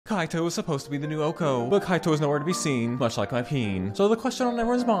Kaito is supposed to be the new Oko, but Kaito is nowhere to be seen, much like my peen. So the question on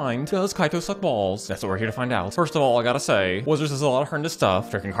everyone's mind, does Kaito suck balls? That's what we're here to find out. First of all, I gotta say, Wizards does a lot of horrendous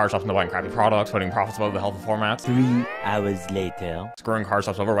stuff, tricking card shops into buying crappy products, putting profits above the health of formats. 3 hours later. Screwing card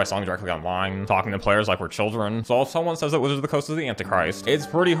shops over by selling directly online, talking to players like we're children. So if someone says that Wizards of the Coast is the Antichrist, it's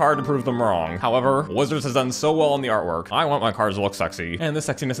pretty hard to prove them wrong. However, Wizards has done so well in the artwork. I want my cards to look sexy, and the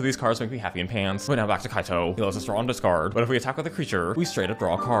sexiness of these cards make me happy in pants. But now back to Kaito. He lets us draw and discard, but if we attack with a creature, we straight up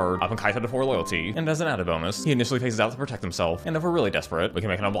draw a card, upping Kaito to 4 loyalty. And as an added bonus, he initially phases out to protect himself, and if we're really desperate, we can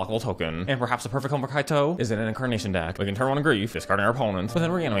make an unblockable token. And perhaps the perfect home for Kaito is in an Incarnation deck. We can turn one to Grief, discarding our opponent, but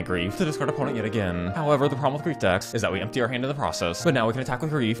then reanimate Grief to discard opponent yet again. However, the problem with Grief decks is that we empty our hand in the process, but now we can attack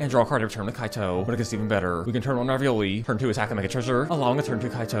with Grief and draw a card every turn with Kaito. But it gets even better. We can turn one Ravioli, turn 2 attack and make a treasure, allowing a turn 2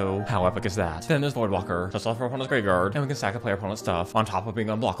 Kaito. How epic is that? Then there's Voidwalker, just off our opponent's graveyard, and we can stack and play our opponent's stuff, on top of being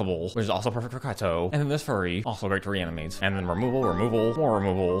unblockable, which is also perfect for Kaito. And then there's Furry, also great to reanimate. And then removal, more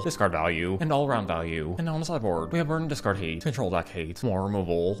removal, discard value, and all around value. And now on the sideboard, we have burn, discard hate, control deck hate, more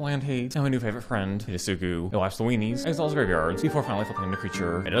removal, land hate, and my new favorite friend, Hidetsugu. It wipes the weenies, exiles graveyards, before finally flipping into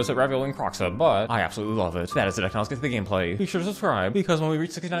creature. It does hit Ravioli and Kroxa, but I absolutely love it. That is the deck. Now let's get to the gameplay. Be sure to subscribe, because when we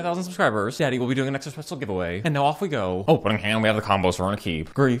reach 69,000 subscribers, Daddy will be doing an extra special giveaway. And now off we go. Opening hand, we have the combos we're gonna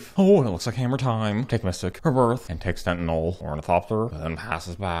keep. Grief. Oh, and it looks like hammer time. Take Mystic, Rebirth, and take Sentinel. Ornithopter, but then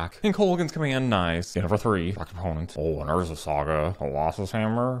passes back. And Kolaghan's command, nice. Get over 3, back to opponent. Oh, and Urza Saga. Colossus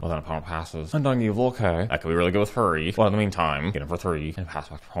Hammer, but then opponent passes. Undying Evil, okay. That could be really good with Furry. But in the meantime, get him for 3, and pass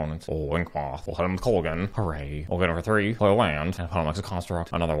back to opponent. Oh, Inkmoth. We'll hit him with Kolaghan. Hooray. We'll get him for 3, play a land, and opponent makes a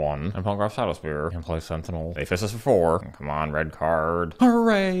construct. Another one, and opponent grabs Shadow Spear, and play Sentinel. They fist us for 4. And come on, red card.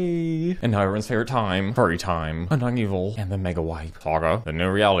 Hooray! And now everyone's favorite time, Furry time. Undying Evil, and then Mega Wipe. Saga, the new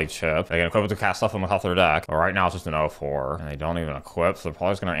reality chip. They can equip it to cast stuff on the top of their deck, but right now it's just an 0-4. And they don't even equip, so they're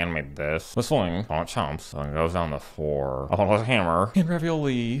probably just gonna animate this. The swing, opponent chumps, so it goes down to 4. Opponent plays a hammer, and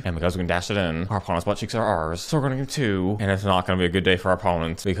Ravioli. And because we can dash it in, our opponent's butt cheeks are ours. So we're gonna game 2, and it's not gonna be a good day for our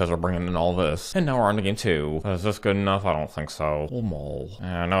opponents because we're bringing in all this. And now we're on to game 2. Is this good enough? I don't think so. We'll mull.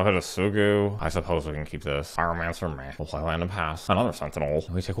 And no Hidetsugu. I suppose we can keep this. Pyromancer, meh. We'll play land and pass. Another Sentinel.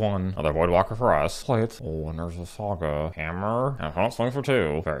 We take 1. Another Voidwalker for us. Play it. Oh, and there's a Saga. Hammer. And opponent swing for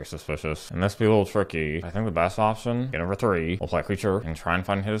 2. Very suspicious. And this be a little tricky. I think the best option, get over 3. We'll play a creature and try and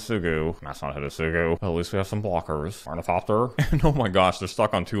find Hidetsugu. That's not Hidetsugu, but at least we have some blockers. Ornithopter. And oh my gosh, they're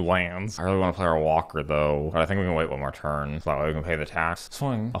stuck on 2 lands. I really want to play our Walker though, but I think we can wait one more turn. So that way we can pay the tax.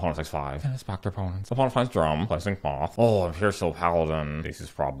 Swing. Opponent takes 5. And it's back to opponents. Opponent finds Drum. Plays Inkmoth. Oh, and here's still Paladin. This is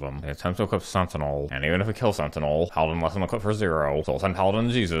problem. They attempt to equip Sentinel. And even if we kill Sentinel, Paladin lets them equip for 0. So we'll send Paladin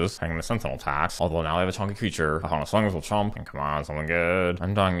to Jesus, paying the Sentinel tax. Although now they have a chunky creature. Opponent swings will chump. And come on, something good.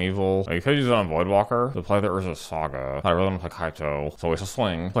 Undying Evil. So you could use it on Voidwalker to play the Urza Saga. But I really want to play Kaito. So we shall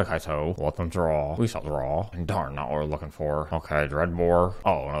swing. Play Kaito. Let them draw. We shall draw. And darn, not what we're looking for. Okay, Dreadbore.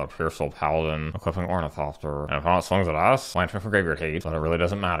 Oh, another Pure Soul Paladin. Equipping Ornithopter. And opponent swings at us. Land for graveyard hate. But it really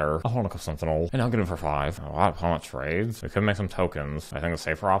doesn't matter. I'll equip Sentinel. And I'll get him for 5. A lot of opponent trades. We could make some tokens. I think the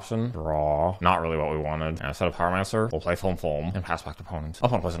safer option. Draw. Not really what we wanted. And instead of Pyromancer, we'll play Foam, and pass back to opponent.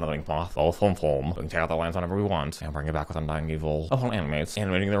 Opponent plays another Inkmoth. Both Foam. We can take out the lands whenever we want. And bring it back with Undying Evil. Opponent animates.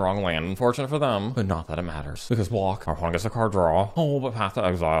 Animating the wrong land. Unfortunate for them. But not that it matters. Because block. Our opponent gets a card draw. Oh, but path to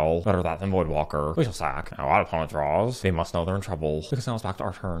exile. Better that than Voidwalker. We shall sack. Now, a lot of opponent draws. They must know they're in trouble. Because now it's back to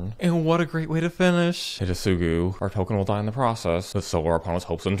our turn. And what a great way to finish. Hidetsugu. Our token will die in the process. But so are our opponent's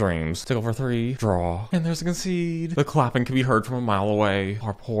hopes and dreams. Take over 3. Draw. And there's a concede. The clapping can be heard from a mile away.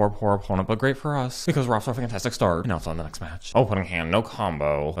 Our poor opponent, but great for us. Because we're off to a fantastic start. And now it's on the next match. Opening hand, no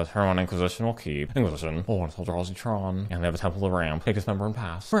combo. The turn 1 Inquisition will keep. Inquisition. Oh, and it's draws Tron. And they have a Temple of Ramp. Take Dismember and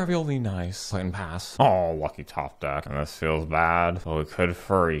pass. Ravioli, nice. Play and pass. Oh, lucky top deck. And this feels bad. So we could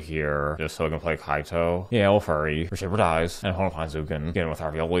Furry here. Just so we can play Kaito. Yeah, we'll Furry. Reshaper dies. And opponent finds Zukin. Get in with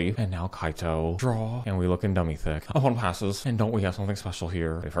Ravioli. And now Kaito. Draw. And we look in dummy thick. Opponent passes. And don't we have something special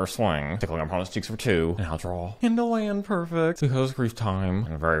here? We first swing. Tickling our opponent's cheeks for 2. And now draw. And a land, perfect. Because grief time.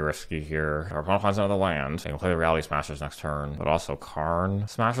 And very risky here. Our opponent finds another land. They can play the Reality Smashers next turn. But also Karn.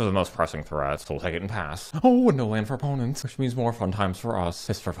 Smashers are the most pressing threat. So we'll take it and pass. Oh, and no land for opponents. Which means more fun times for us.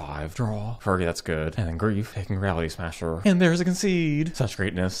 Fist for 5. Draw. Furry, that's good. And then grief. Taking Reality Smasher. And there's a concede. Such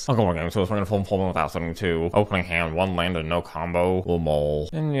greatness. I'll go one game. So we're going to full without sending 2. Opening hand. 1 land and no combo. We'll mull.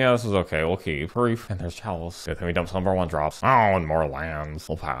 And yeah, this is okay. We'll keep. Grief. And there's Chalice. Good thing we dump some of our 1 drops. Oh, and more lands.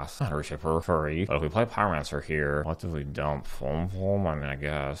 We'll pass. Not a Reshaper. Furry. But if we play Pyromancer here, what do we dump? Foam? I mean, I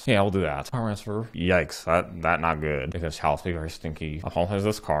guess. Yeah, we'll do that. Pyromancer. Yikes. That not good. Because Chalice be very stinky. Opponent has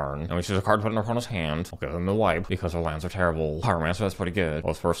this Karn. And we choose a card to put in our opponent's hand. We'll give them the wipe because our lands are terrible. Pyromancer, that's pretty good.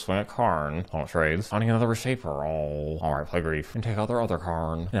 Let's first swing at Karn. Opponent trades. Finding another Reshaper. Oh. Alright, play Grief. And take out their other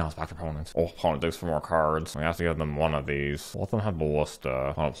Karn. Now it's back to opponents. Oh, opponent digs for more cards. We have to give them one of these. Let them have Ballista.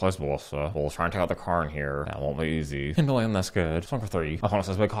 Opponent plays Ballista. We'll try and take out the Karn here. That won't be easy. Into land, that's good. Swing for 3. Opponent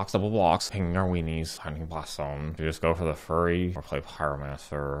says big cocks, double blocks. Pinging our weenies. Finding Blast Zone. Do you just go for the Furry or play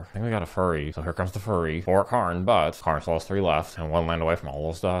Pyromancer? I think we got a Furry. So here comes the Furry. 4 Karn, but Karn still has 3 left and 1 land away from all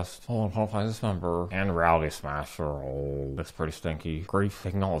those dust. Oh, opponent finds Dismember. And Rowdy Smasher. Oh, that's pretty stinky. Grief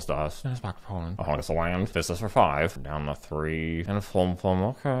taking all his dust. And his back opponent. Opponent gets a land. Fist for 5. Down to 3. And Flum.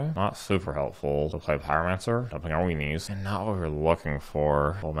 Okay. Not super helpful. So play Pyromancer. Dumping our weenies. And not what we were looking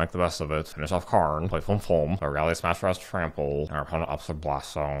for. We'll make the best of it. Finish off Karn. Play Flum. But Rowdy Smasher has Trample. And our opponent ups with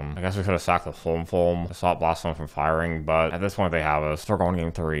Blast Zone. I guess we could have sacked the Flum to stop Blast Zone from firing, but at this point they have us. So we're going to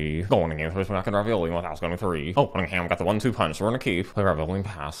game 3. Going to game 3. We're not going to Ravioli without going to 3. Oh, Cunningham got the 1-2 punch. So we're going to keep. Play Ravioli and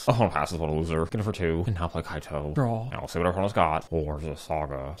pass. Oh, passes. What a loser. Get it for 2. And now play Kaito. Draw. Now we'll see what our opponent's got. Wars of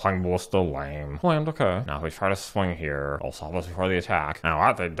Saga. Playing Ballista, lame. Land, okay. Now if we try to swing here, they'll stop us before the attack. Now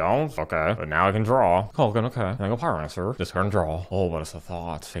what? They don't? Okay. But now I can draw. Kolaghan, okay. Then I go Pyromancer. Discard and draw. Oh, but it's a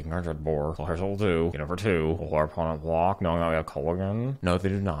thought. Taking our Dreadbore. So here's what we'll do. Get it for 2. Will our opponent block, knowing that we have Kolaghan? No, they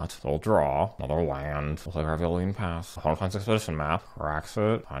do not. They'll draw. Another land. We'll play Ravioli and pass. Opponent finds Expedition map. Cracks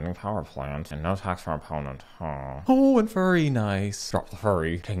it. Finding Power Plant. And no attacks from our opponent. Huh. Oh, and Furry. Nice. Drop the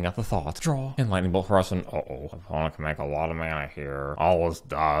Furry. Taking out the thought. Draw. And Lightning Bolt for us. And uh-oh. Opponent can make a lot of mana here. All is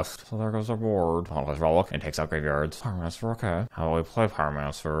dust. So there goes our board. Opponent plays Relic and takes out graveyards. Pyromancer, okay. How do we play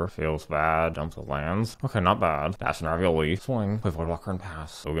Pyromancer? Feels bad. Dumps the lands. Okay, not bad. Dash and Ravioli. Swing. Play Voidwalker and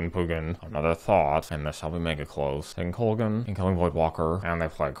pass. Pugin. Another thought. And this shall be mega close. Taking Kolaghan. Incoming Voidwalker. And they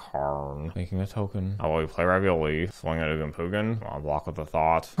play Karn. Making a token. How will we play Ravioli? Swing at Pugin. On block with the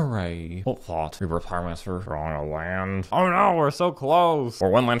thought. Hooray. Bolt thought. Rebirth Pyromancer. Drawing a land. Oh no, we're so close. Or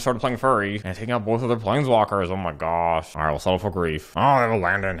 1 land started playing Furry. And taking out both of their planeswalkers. Oh my gosh. Alright, we'll settle for grief. Oh, they have a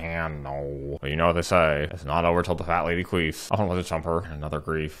land in hand. No. But you know what they say. It's not over till the fat lady queefs. I'll play a Chumper. And another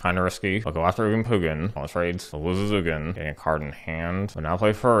grief. Kinda risky. I'll go after Pugin. On trades. We'll lose a Ugin. Getting a card in hand. But now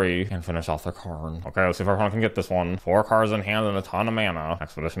play Furry. And finish off their Karn. Okay, let's see if our opponent can get this one. 4 cards in hand and a ton of mana.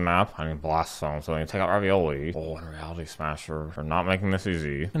 Expedition map. I need Blast Zone. So they can take out Ravioli. Oh, and Reality Smasher. For not making this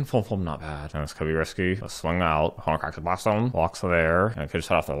easy. And Flum, not bad. And this could be risky. Let's swing out. Opponent cracks a Blast Zone. Blocks there. And it could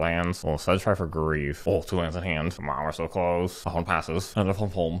shut off their lands. We'll instead try for grief. Oh, 2 lands in hand. Come on, we're so close. Opponent passes. Another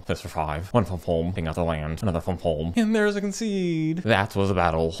Flum. Fist for 5. 1 Flum. Ping out the land. Another Flum. And there's a concede. That was a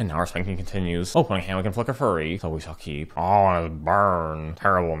battle. And now our spanking continues. Opening hand, we can flick a Furry. So we shall keep. Oh, and it's burn.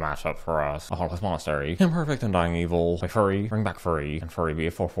 Terrible matchup for us. Opponent plays Monastery. Imperfect Undying Evil. Play Furry. Bring back Furry. And Furry be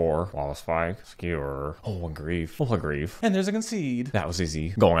a 4-4. Lava Spike. Skewer. Oh, and grief. We'll play grief. And there's a concede. That was easy.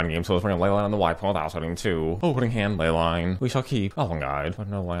 Going on game, so let's bring a Leyline on the white point without setting 2. Opening hand, Leyline. We shall keep. Elven Guide. But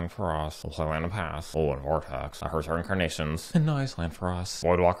no land for us. We'll play land and pass. Oh, and Vortex. That hurts our Incarnations. And nice land for us.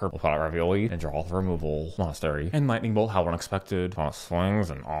 Voidwalker. We'll put out Ravioli. And draw the removal. Monastery. And Lightning Bolt. How unexpected. On swings.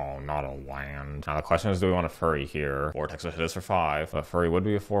 And oh, not a land. Now the question is, do we want a Furry here? Vortex would hit us for 5. But Furry would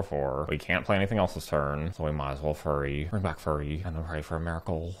be a 4-4. We can't play anything else this turn. So we might as well Furry. Bring back Furry. And then pray for a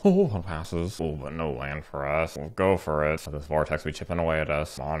miracle. Oh, one passes. Oh, but no land for us. We'll go for it. So this Vortex be chipping away at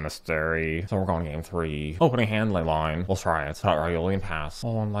us. Monastery. So we're going game 3. Opening hand, Leyline. We'll try it. Not Ravioli and pass.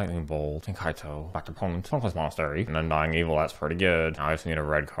 Oh, and Lightning Bolt. And Kaito. Back to opponent. Someone plays Monastery. And Undying Evil. That's pretty good. Now I just need a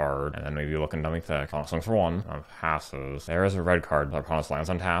red card. And then maybe looking dummy thick. Opponent swings for 1. And passes. There is a red card. But opponent's lands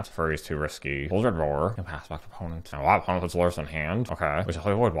untapped. Furry's too risky. Pulls Dreadbore. And pass back to opponent. Now our opponent puts Loris in hand. Okay. We shall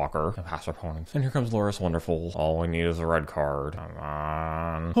play Voidwalker. And pass our opponent. And here comes Loris. Wonderful. All we need is a red card. Come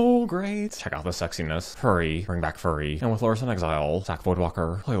on. Oh, great. Check out the sexiness. Furry. Bring back Furry. And with Loris in exile, sack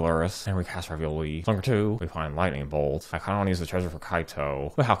Voidwalker, play Loris, and recast Ravioli. Number 2, we find Lightning Bolt. I kind of want to use the treasure for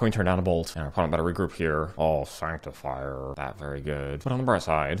Kaito. But how can we turn down a Bolt? And our opponent better regroup here. Oh, Sanctifier. That very good. But on the bright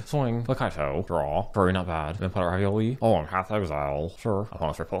side, swing, play Kaito, draw. Furry, not bad. Then put out Ravioli. Oh, and Path exile. Sure.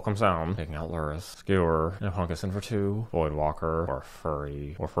 Opponent's repult comes down, taking out Loris. Skewer. And opponent gets in for 2. Voidwalker, or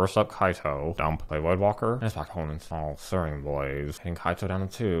Furry. Or first up Kaito. Dump, play Voidwalker, and it's back to opponent. Oh, Stirring Blaze. Hitting Kaito down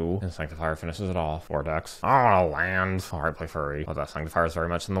to 2. And Sanctifier finishes it off. Vortex. Oh, land. Alright, play Furry. Oh, that Sanctifier is very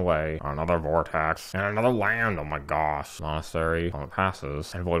much in the way. Another Vortex. And another land. Oh my gosh. Monastery. Opponent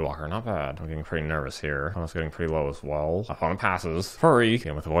passes. And Voidwalker. Not bad. I'm getting pretty nervous here. Opponent's getting pretty low as well. Opponent passes. Furry.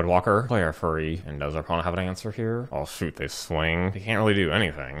 Game with the Voidwalker. Play our Furry. And does our opponent have an answer here? Oh shoot, they swing. They can't really do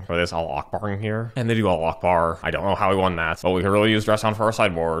anything. For this, all Akbaring here. And they do all Akbar. I don't know how we won that. But we could really use Dress Down for our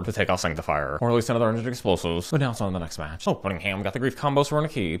sideboard to take out Sanctifier. Or at least another Energetic Explosives. But now it's on the next match. Oh, Cunningham got the Grief combo, so we're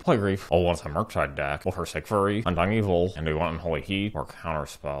gonna keep. Play Grief. Oh, it's a Murktide deck. We'll first take Furry, Undying Evil, and do we want Unholy Heat or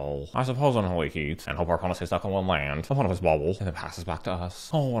Counterspell? I suppose Unholy Heat, and hope our opponent stays stuck on 1 land. Opponent was Bubble, and then passes back to us.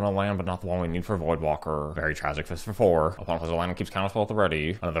 Oh, and a land, but not the one we need for Voidwalker. Very tragic. Fist for 4. Opponent plays a land and keeps Counterspell at the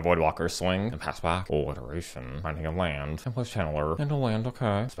ready. Another Voidwalker, swing, and pass back. Oh, Iteration. Finding a land. And plays Channeler. And a land,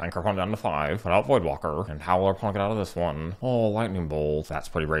 okay. Spank our opponent down to 5. Put out Voidwalker. And how will our opponent get out of this one. Oh, lightning bolt. That's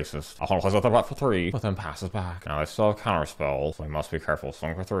pretty racist. I'll plays with the bot for 3, but then passes back. Now they still have counter spells, so we must be careful.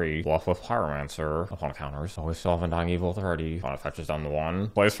 Swing for 3. Bluff with Pyromancer upon counters. So we still have Undying Evil at the ready. Fetches down to 1.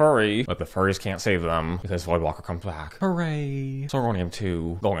 Plays Furry, but the Furries can't save them because Voidwalker comes back. Hooray! So we're going to game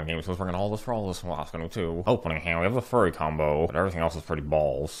 2. Going in game 2 is bringing all this for all this. Last game 2. Opening hand, we have the Furry combo, but everything else is pretty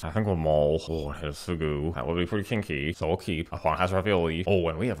balls. I think we'll Maul. Oh, hit a Sugu. That would be pretty kinky, so we'll keep. Opponent has Ravioli. Oh,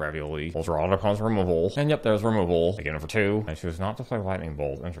 and we have Ravioli. We'll draw our opponent's removal. And yep, there's removal. Again for 2. I choose not to play Lightning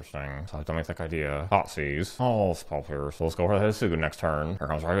Bolt. Interesting. So I don't make that idea. Thoughtseize. Oh, Spell Pierce. So let's go for the Hisugu next turn. Here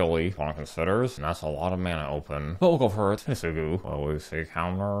comes Ravioli. Opponent considers, and that's a lot of mana open. But we'll go for it. Hisugu. Well, we see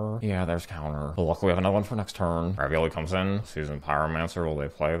counter. Yeah, there's counter. But luckily we have another one for next turn. Ravioli comes in. Seasoned Pyromancer. Will they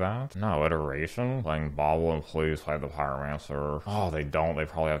play that? No, iteration. Playing Bobble and please play the Pyromancer. Oh, they don't. They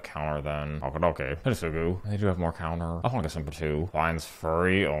probably have counter then. Okay. Hisugu. They do have more counter. I want to get some for 2. Finds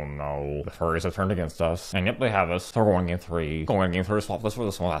Furry. Oh no. The Furries have turned against us. And yep, they have us. So we're going game 3. Going in game 3. Swap this for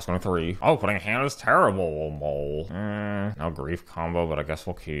this one. Last one 3. Oh, putting hand is terrible. Mole. No grief combo, but I guess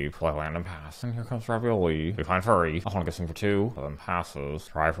we'll keep. Play land and pass. And here comes Ravioli. We find Furry. I want to get some for 2. But then passes.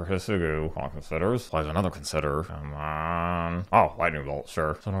 Try for Hisugu. Opponent considers. Plays another consider. Come on. Oh, Lightning Bolt.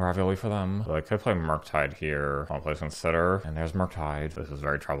 Sure. So no Ravioli for them. So they could play Murktide here. Opponent plays consider. And there's Murktide. This is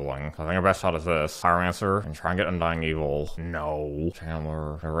very troubling. So I think our best shot is this. Pyromancer. And try and get Undying Evil. No.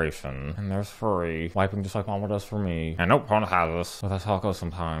 Chandler. Duration. And there's Furry. Wiping just like Mama does for me. And nope, opponent has us. But that's how it goes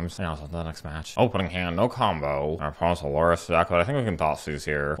sometimes. And also the next match. Opening hand. No combo. Our opponent's a Loris deck, but I think we can Thoughtseize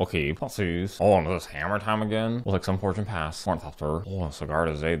here. We'll keep. Thoughtseize. Oh, and is this hammer time again? We'll take some Fortune Pass. Ornithopter. Oh, Cigar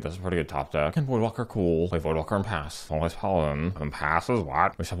to Zaid. This is a pretty good top deck. And Voidwalker cool. Play Voidwalker and pass. Always Paladin. And passes.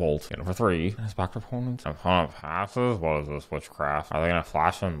 What? We should bolt. Get it for 3. And his back to opponent. Opponent passes. What is this? Witchcraft. Are they gonna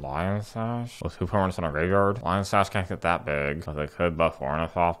flash in Lion Sash? With 2 permanents in our graveyard? Lion Sash can't get that big. So they could buff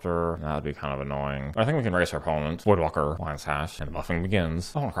Ornithopter. That would be kind of annoying. But I think we can race our opponent. Voidwalker. Lion Sash. And the buffing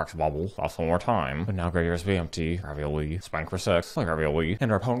begins. I want to crack the bubble. Also one more time. But now graveyards be empty. Ravioli. Spank for 6. Play Ravioli.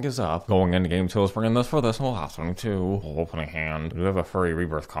 And our opponent gives up. Going into game 2 is bringing this for this. And we'll have 22. Opening hand. We do have a Furry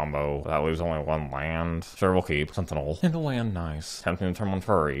Rebirth combo. That leaves only 1 land. Sure, we'll keep. Sentinel. And a land. Nice. Tempting to turn 1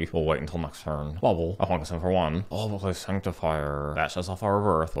 Furry. We'll wait until next turn. Bubble. I want to get some for 1. Oh, we'll play Sanctifier. That shuts off our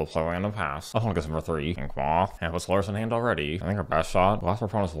Rebirth. We'll play land and pass. I want to get some for 3. Ink Moth. And with Loris in hand already. I think our best shot. Last our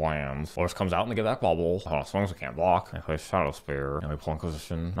opponent's lands. Loris comes out and they get that bubble. Opponent swings, we can't block. And play Shadow Spear. And we pull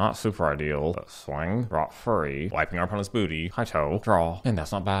Inquisition. Not super ideal. But swing. Drop Furry. Wiping our opponent's booty. Kaito. Draw. And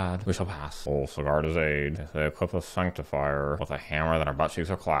that's not bad. We shall pass. Full Cigar to Zaid. If they equip a Sanctifier with a hammer, then our butt cheeks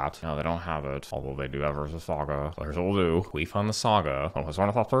are clapped. No, they don't have it. Although they do have Versus Saga. So here's what we'll do. We fund the Saga. Oh, his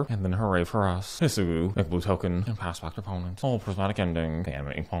Ornithopter. And then hooray for us. Hisugu. Make blue token. And pass back to opponent. Oh, Prismatic Ending. Damn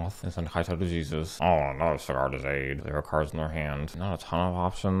it, Ink Moth. And send Kaito to Jesus. Oh, another Cigar to Zaid. There are cards in their hand. Not a ton of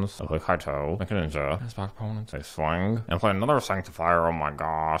options. So play Kaito. Make a Ninja. And his back opponent. They swing. And play another Sanctifier. Oh my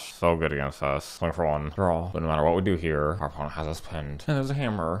gosh. So good against us. Swing for 1. Draw. But no matter what we do here, our opponent has us pinned. And there's a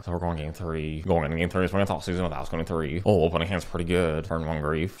hammer. So we're going game 3. Going in game 3 is when I thought season without going 3. Oh, opening hand's pretty good. Turn 1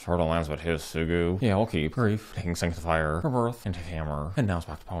 grief. Short on lands, but his Sugu. Yeah, we'll keep. Grief. Taking Sanctifier. Rebirth. And take hammer. And now it's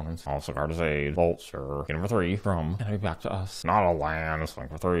back to opponents. Also guard his aid. Vulture. Get him for 3. Drum. And it'll be back to us. Not a land. Swing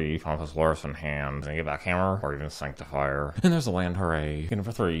for 3. Opponent has Loris in hand. Then get back hammer. Or even Sanctifier. And there's a land. Hooray. Get him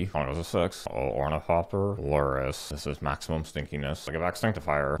for 3. Opponent goes a 6. Oh, Ornithopter. Loris. This is maximum stinkiness. So get back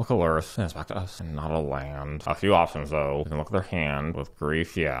Sanctifier. Look at Loris. And it's back to us. And not a land. A few options though. We can look at their hand with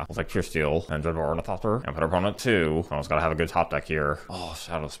grief. Yeah. We'll take Pure Steel. And Dreadbore Ornithopter. And put our opponent 2. Opponent's gotta have a good top deck here. Oh,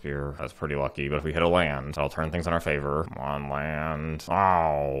 Shadow Spear. That's pretty lucky. But if we hit a land, that'll turn things in our favor. Come on, land.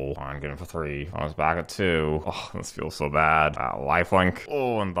 Oh. Come on, get him for 3. Opponent's back at 2. Oh, this feels so bad. Lifelink.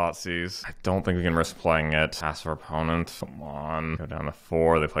 Oh, and Thoughtseize. I don't think we can risk playing it. Pass our opponent. Come on. Go down to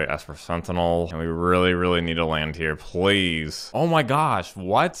 4. They play Esper Sentinel. And we really need a land here. Please. Oh my gosh.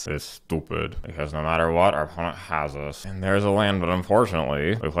 What? It's stupid. Because no matter what, our opponent has us. And there's a land, but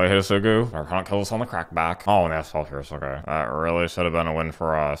unfortunately, we play Hisugu. Our opponent kills us on the crackback. Oh, and that's Spell Pierce. Okay. That really should have been a win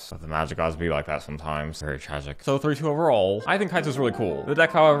for us. But the Magic Gods be like that sometimes. Very tragic. So 3-2 overall. I think Kaito's really cool. The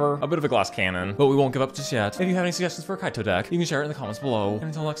deck, however, a bit of a glass cannon. But we won't give up just yet. If you have any suggestions for a Kaito deck, you can share it in the comments below. And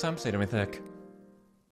until next time, stay to me thick.